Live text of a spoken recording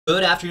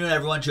Good afternoon,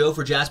 everyone. Joe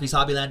for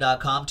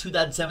JaspysHobbyland.com.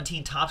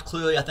 2017 Topps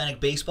Clearly Authentic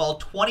Baseball,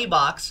 20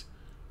 box.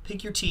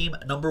 Pick your team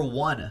number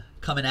 1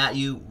 coming at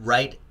you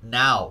right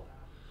now.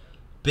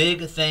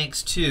 Big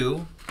thanks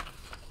to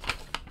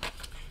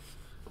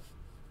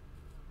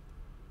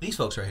these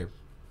folks right here.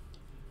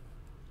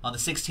 On the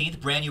 16th,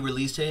 brand new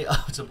release day.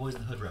 Oh, it's a Boys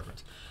in the Hood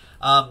reference.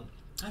 I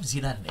haven't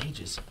seen that in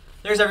ages.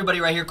 There's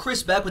everybody right here.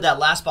 Chris Beck with that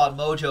last spot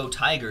Mojo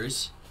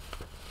Tigers.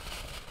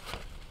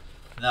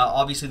 Now,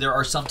 obviously, there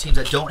are some teams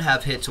that don't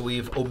have hits, so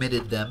we've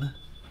omitted them.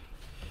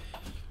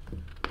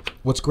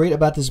 What's great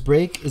about this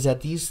break is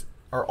that these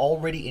are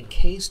already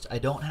encased. I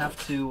don't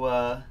have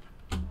to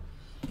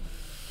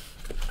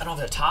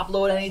top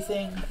load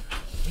anything.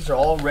 These are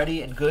all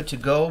ready and good to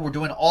go. We're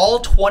doing all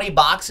 20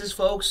 boxes,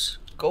 folks.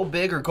 Go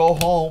big or go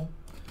home.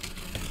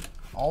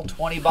 All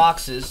 20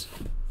 boxes.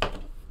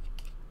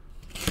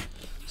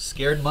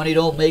 Scared money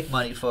don't make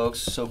money, folks.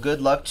 So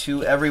good luck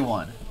to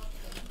everyone.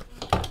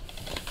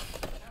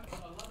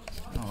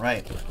 All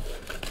right.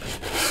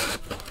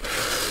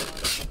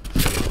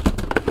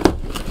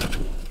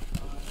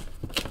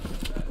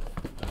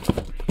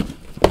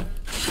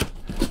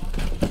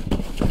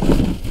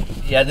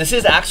 Yeah, this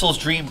is Axel's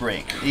dream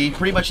break. He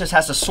pretty much just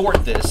has to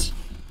sort this.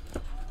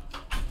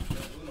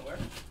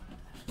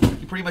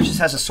 He pretty much just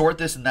has to sort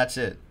this, and that's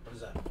it. What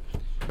is that?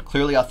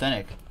 Clearly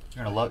Authentic.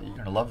 You're gonna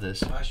love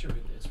this. Oh, it's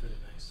really nice.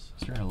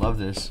 So you're gonna love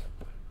this.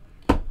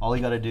 All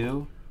you gotta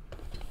do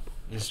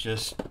is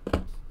just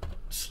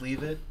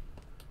sleeve it,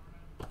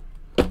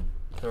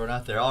 throw it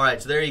out there. All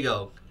right, so there you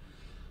go.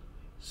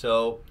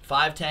 So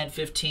 5, 10,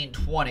 15,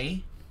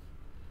 20.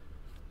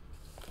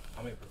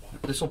 How many per box?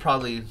 This will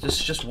probably, this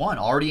is just one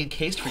already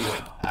encased for you,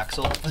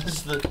 Axel.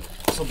 This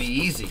will be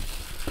easy.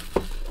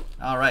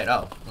 All right,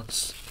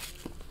 let's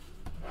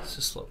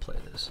just slow play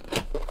this.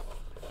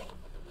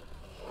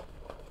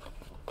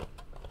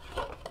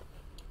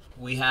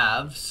 We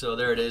have, so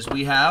there it is.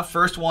 We have,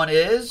 first one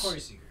is,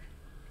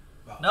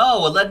 Wow.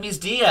 no, Aledmys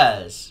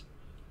Diaz.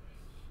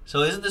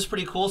 So isn't this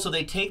pretty cool? So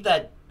they take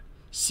that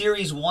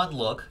Series 1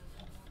 look,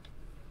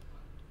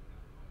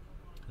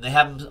 and they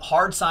have them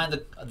hard sign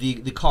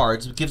the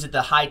cards. It gives it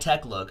the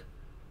high-tech look.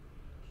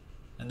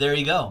 And there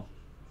you go.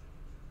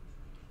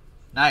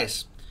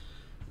 Nice.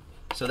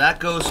 So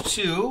that goes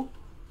to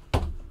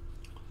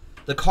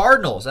the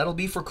Cardinals. That'll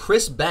be for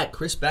Chris Beck.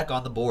 Chris Beck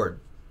on the board.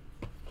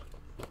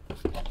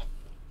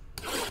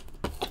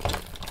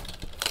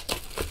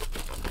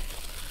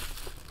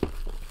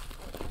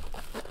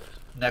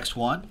 Next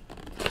one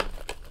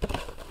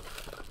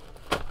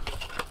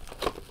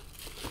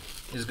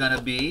is going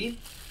to be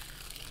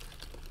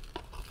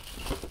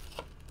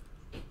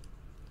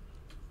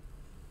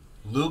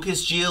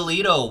Lucas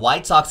Giolito,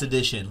 White Sox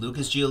edition.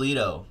 Lucas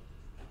Giolito.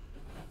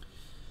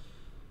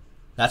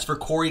 That's for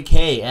Corey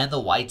K and the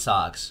White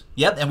Sox.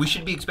 Yep, and we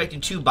should be expecting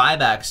 2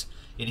 buybacks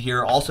in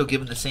here, also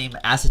given the same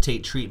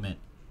acetate treatment.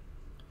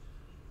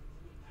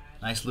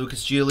 Nice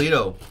Lucas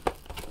Giolito.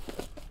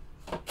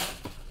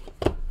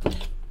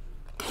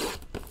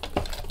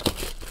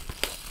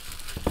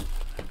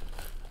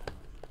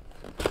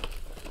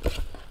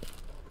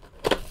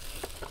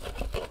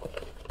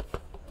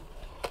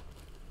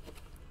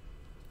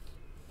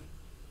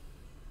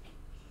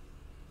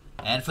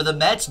 And for the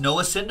Mets,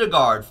 Noah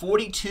Syndergaard,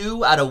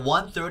 42 out of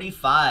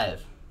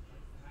 135.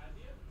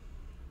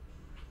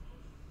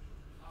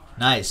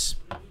 Nice.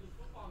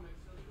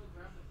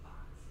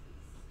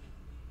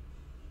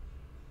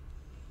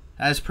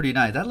 That is pretty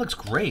nice. That looks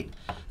great.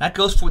 That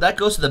goes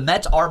to the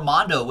Mets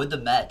Armando with the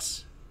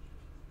Mets.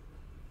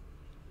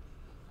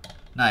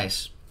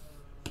 Nice.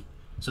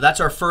 So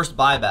that's our first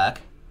buyback.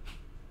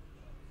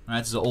 All right,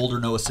 this is an older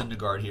Noah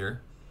Syndergaard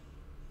here.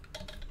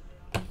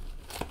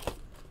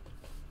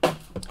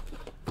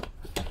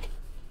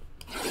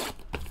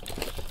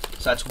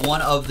 So that's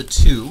one of the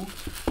 2.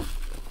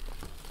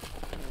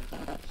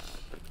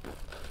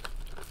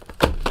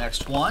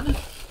 Next one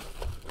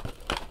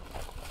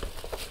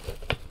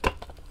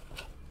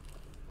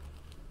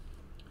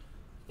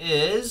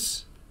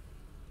is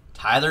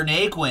Tyler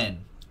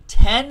Naquin.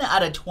 10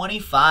 out of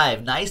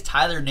 25. Nice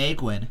Tyler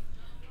Naquin.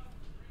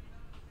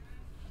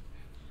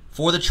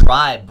 For the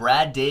Tribe,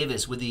 Brad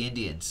Davis with the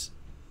Indians.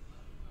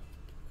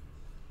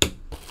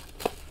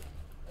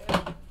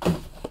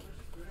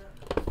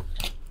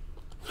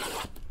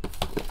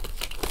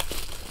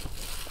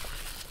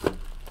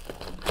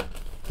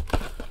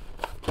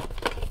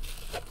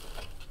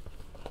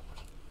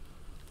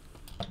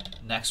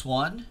 Next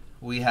one,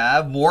 we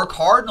have more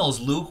Cardinals.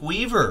 Luke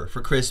Weaver for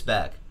Chris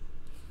Beck.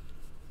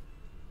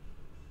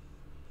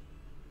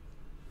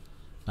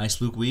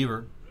 Nice Luke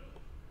Weaver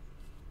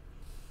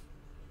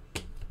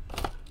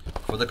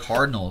for the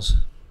Cardinals.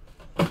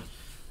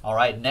 All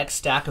right, next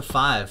stack of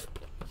 5.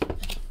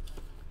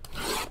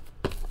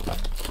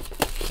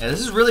 Yeah,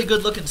 this is really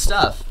good looking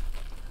stuff.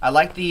 I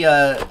like the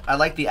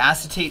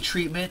acetate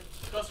treatment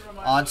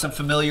on some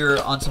familiar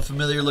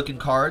looking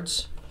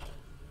cards.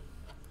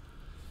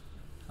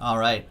 All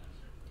right,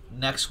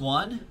 next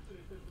one,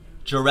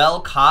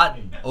 Jarrell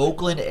Cotton,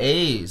 Oakland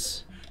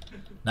A's.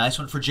 Nice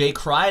one for Jay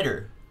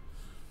Kreider.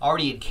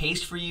 Already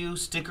encased for you,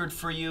 stickered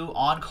for you,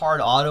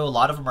 on-card auto. A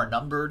lot of them are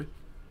numbered.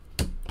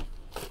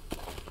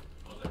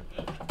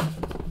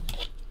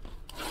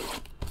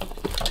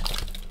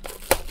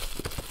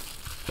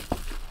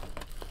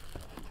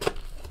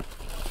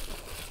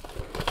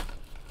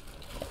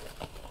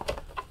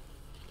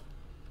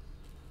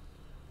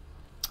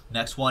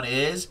 Next one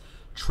is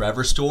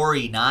Trevor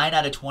Story, 9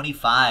 out of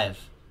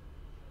 25.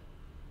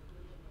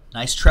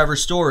 Nice Trevor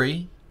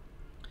Story.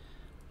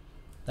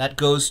 That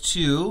goes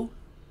to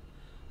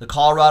the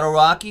Colorado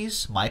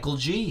Rockies, Michael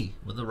G.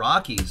 with the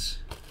Rockies.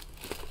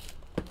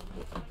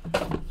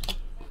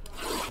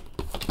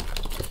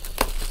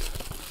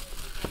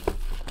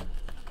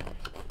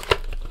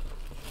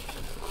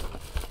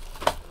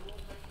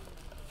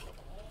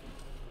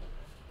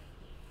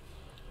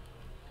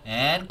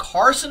 And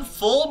Carson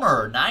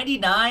Fulmer,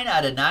 99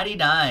 out of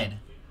 99.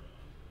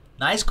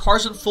 Nice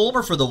Carson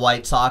Fulmer for the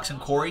White Sox and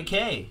Corey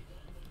K.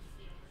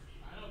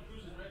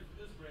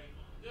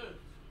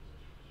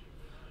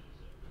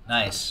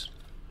 Nice.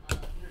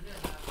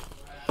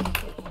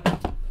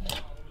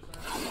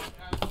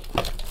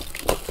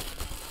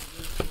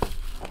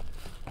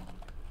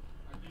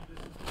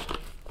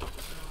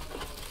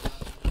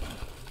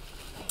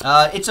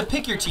 It's a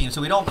pick your team,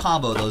 so we don't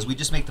combo those. We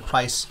just make the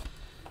price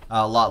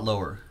a lot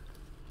lower.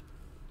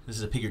 This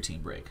is a pick your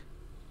team break.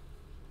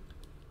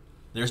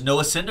 There's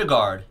Noah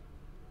Syndergaard.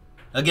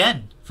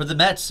 Again, for the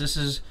Mets, this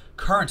is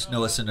current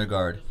Noah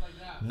Syndergaard.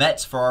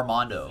 Mets for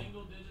Armando.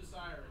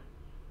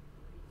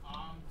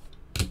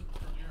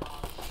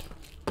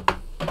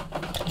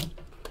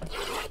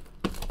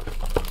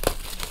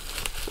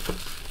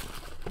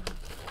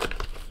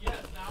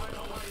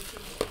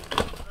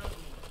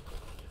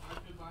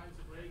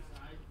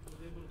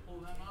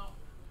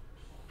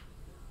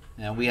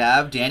 And we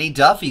have Danny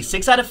Duffy,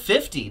 6 out of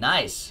 50.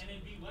 Nice.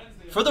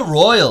 For the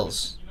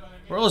Royals.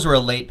 Royals were a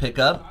late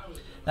pickup.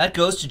 That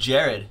goes to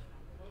Jared.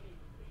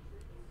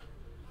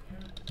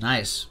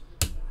 Nice.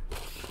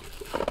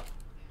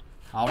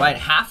 All right,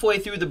 halfway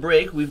through the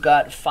break, we've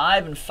got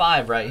 5 and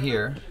 5 right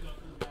here.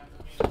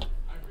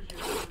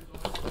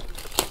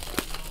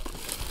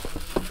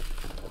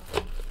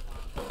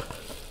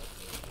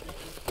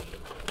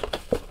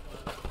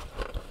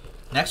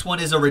 Next one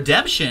is a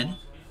redemption.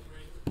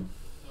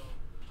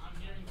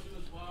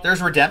 There's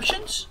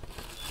redemptions?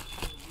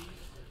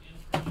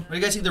 What do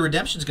you guys think the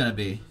redemption's going to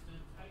be?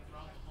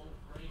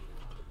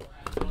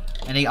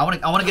 And I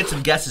want to get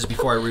some guesses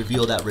before I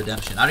reveal that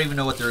redemption. I don't even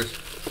know what there is.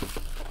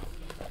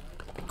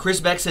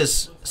 Chris Beck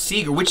says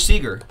Seager. Which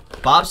Seager?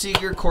 Bob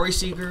Seager, Corey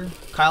Seager,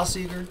 Kyle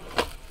Seager.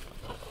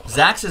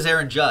 Zach says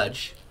Aaron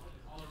Judge.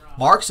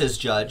 Mark says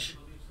Judge.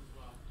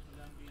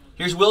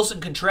 Here's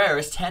Wilson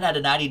Contreras, 10 out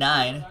of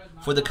 99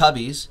 for the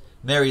Cubbies.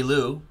 Mary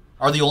Lou.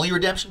 Are the only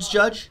redemptions,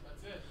 Judge?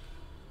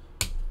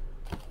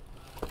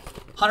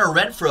 Hunter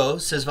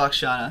Renfroe, says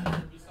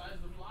Vakshana.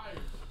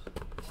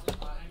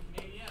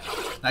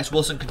 Nice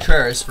Wilson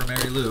Contreras for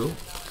Mary Lou.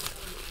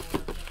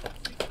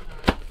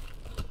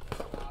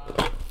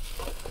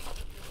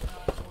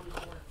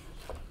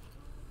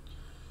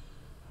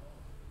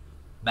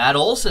 Matt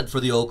Olson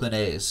for the Oakland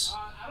A's.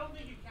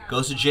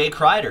 Goes to Jay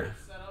Kreider.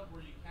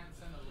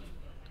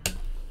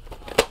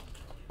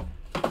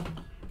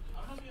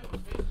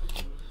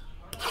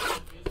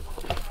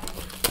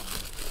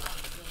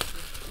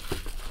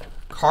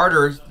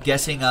 Carter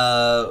guessing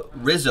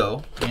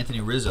Rizzo,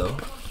 Anthony Rizzo.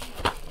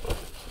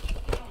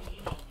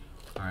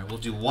 All right, we'll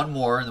do one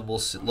more and then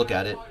we'll look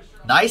at it.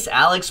 Nice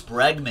Alex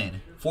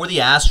Bregman for the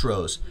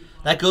Astros.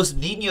 That goes to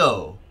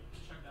Nino.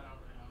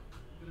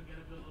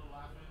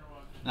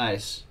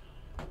 Nice.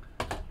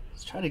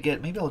 Let's try to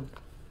get, maybe I'll,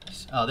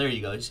 oh, there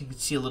you go. Just so you can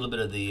see a little bit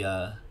of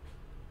the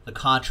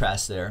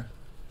contrast there.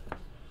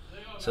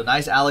 So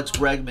nice Alex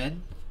Bregman.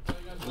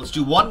 Let's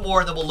do one more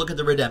and then we'll look at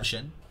the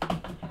redemption.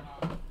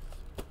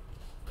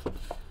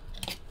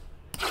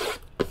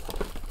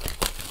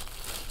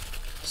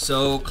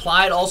 So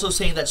Clyde also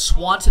saying that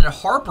Swanson and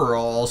Harper are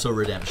also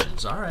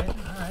redemptions. All right, all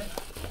right.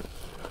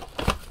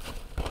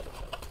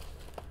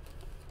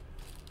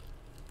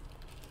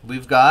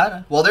 We've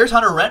got, well, there's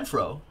Hunter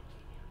Renfroe.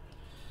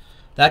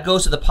 That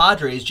goes to the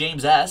Padres,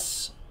 James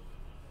S.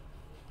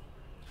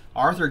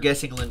 Arthur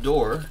guessing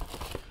Lindor.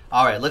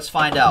 All right, let's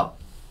find out.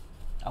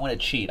 I'm going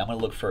to cheat. I'm going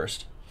to look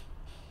first.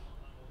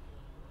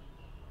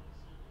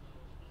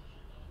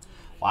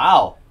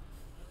 Wow.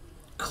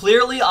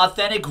 Clearly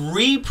authentic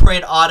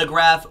reprint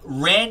autograph,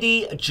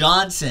 Randy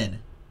Johnson.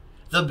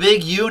 The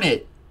big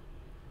unit.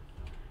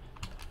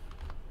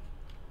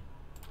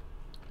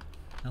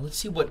 Now let's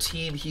see what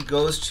team he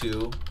goes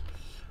to.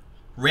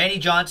 Randy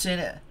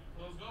Johnson,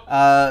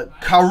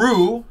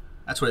 Carew,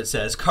 that's what it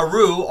says.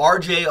 Carew,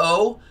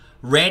 RJO,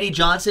 Randy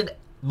Johnson,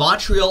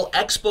 Montreal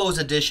Expos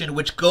edition,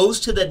 which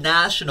goes to the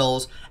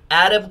Nationals.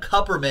 Adam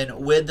Kupperman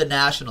with the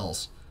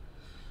Nationals.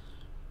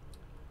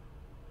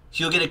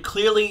 So you'll get a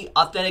clearly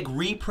authentic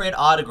reprint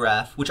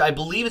autograph, which I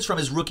believe is from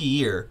his rookie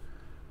year,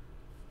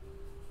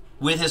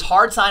 with his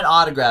hard signed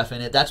autograph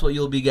in it. That's what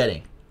you'll be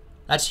getting.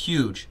 That's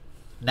huge.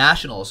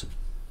 Nationals.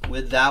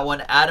 with that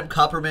one. Adam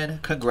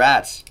Kupperman,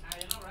 congrats.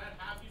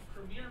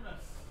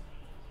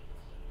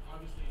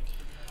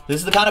 This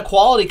is the kind of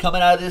quality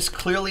coming out of this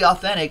clearly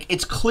authentic.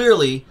 It's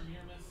clearly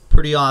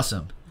pretty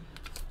awesome.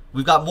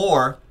 We've got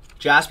more.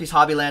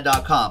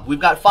 JaspysHobbyland.com. We've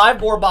got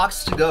 5 more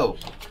boxes to go.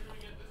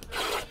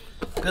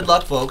 Good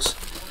luck, folks.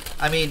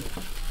 I mean,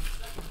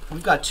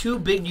 we've got 2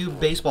 big new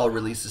baseball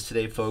releases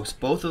today, folks.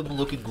 Both of them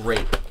looking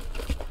great.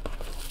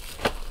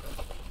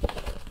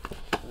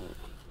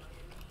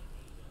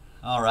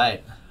 All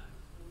right.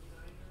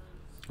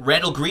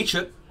 Randall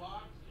Grichuk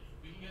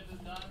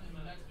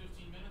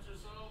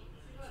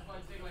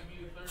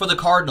for the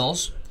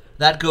Cardinals.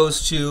 That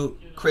goes to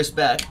Chris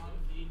Beck.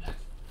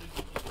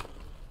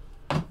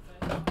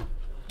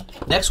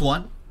 Next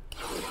one.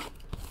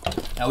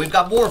 Now we've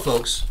got more,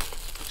 folks.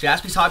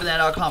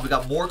 JaspysHobbyland.com. We've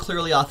got more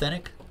clearly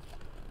authentic.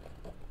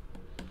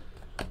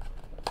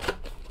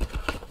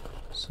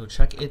 So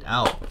check it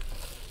out.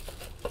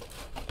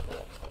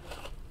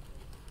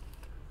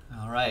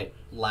 All right.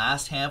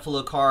 Last handful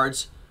of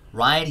cards.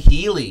 Ryan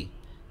Healy.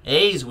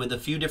 A's with a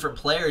few different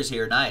players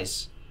here.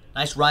 Nice.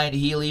 Nice Ryan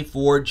Healy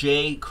for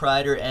Jay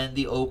Kreider and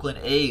the Oakland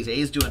A's.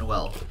 A's doing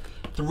well.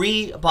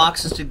 3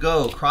 boxes to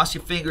go. Cross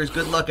your fingers.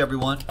 Good luck,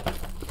 everyone.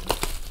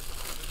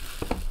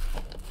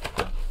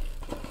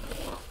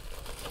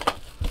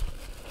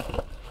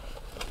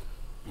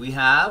 We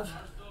have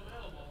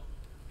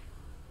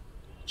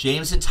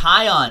Jameson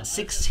Taillon,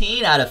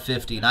 16 out of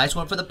 50. Nice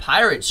one for the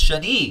Pirates.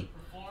 Shani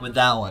with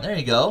that one. There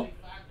you go.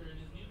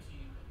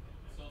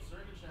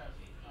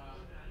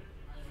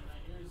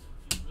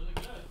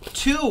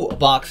 2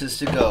 boxes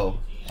to go.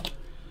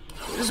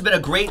 This has been a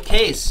great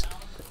case.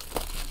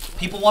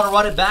 People want to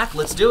run it back.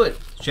 Let's do it.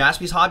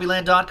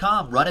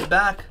 JaspysHobbyland.com. Run it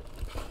back.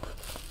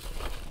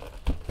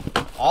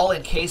 All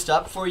encased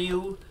up for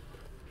you.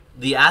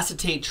 The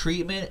acetate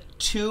treatment,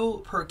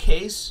 2 per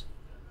case.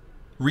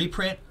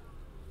 Reprint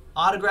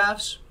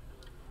autographs.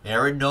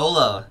 Aaron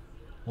Nola,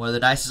 one of the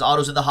nicest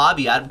autos in the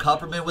hobby. Adam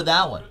Kupperman with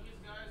that one.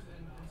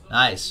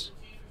 Nice.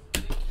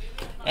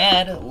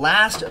 And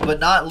last but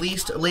not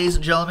least, ladies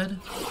and gentlemen,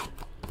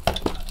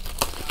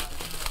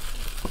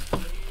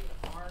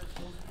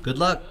 good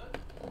luck.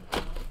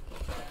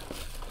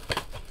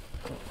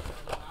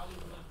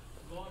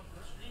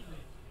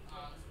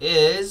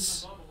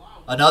 Is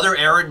another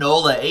Aaron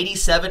Nola,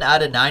 87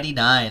 out of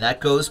 99. That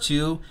goes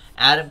to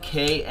Adam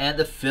K. and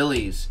the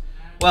Phillies.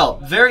 Well,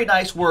 very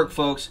nice work,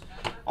 folks.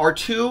 Our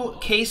 2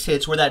 case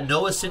hits were that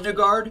Noah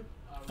Syndergaard,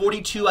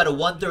 42 out of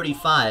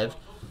 135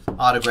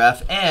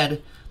 autograph,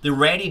 and the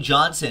Randy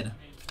Johnson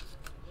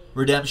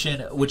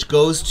redemption, which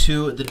goes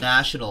to the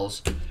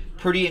Nationals.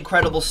 Pretty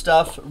incredible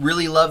stuff.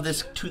 Really love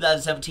this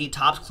 2017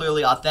 Topps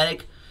Clearly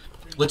Authentic.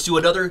 Let's do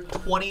another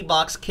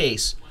 20-box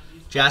case.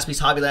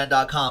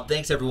 JaspysHobbyland.com.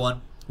 Thanks,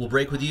 everyone. We'll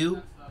break with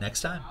you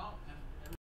next time.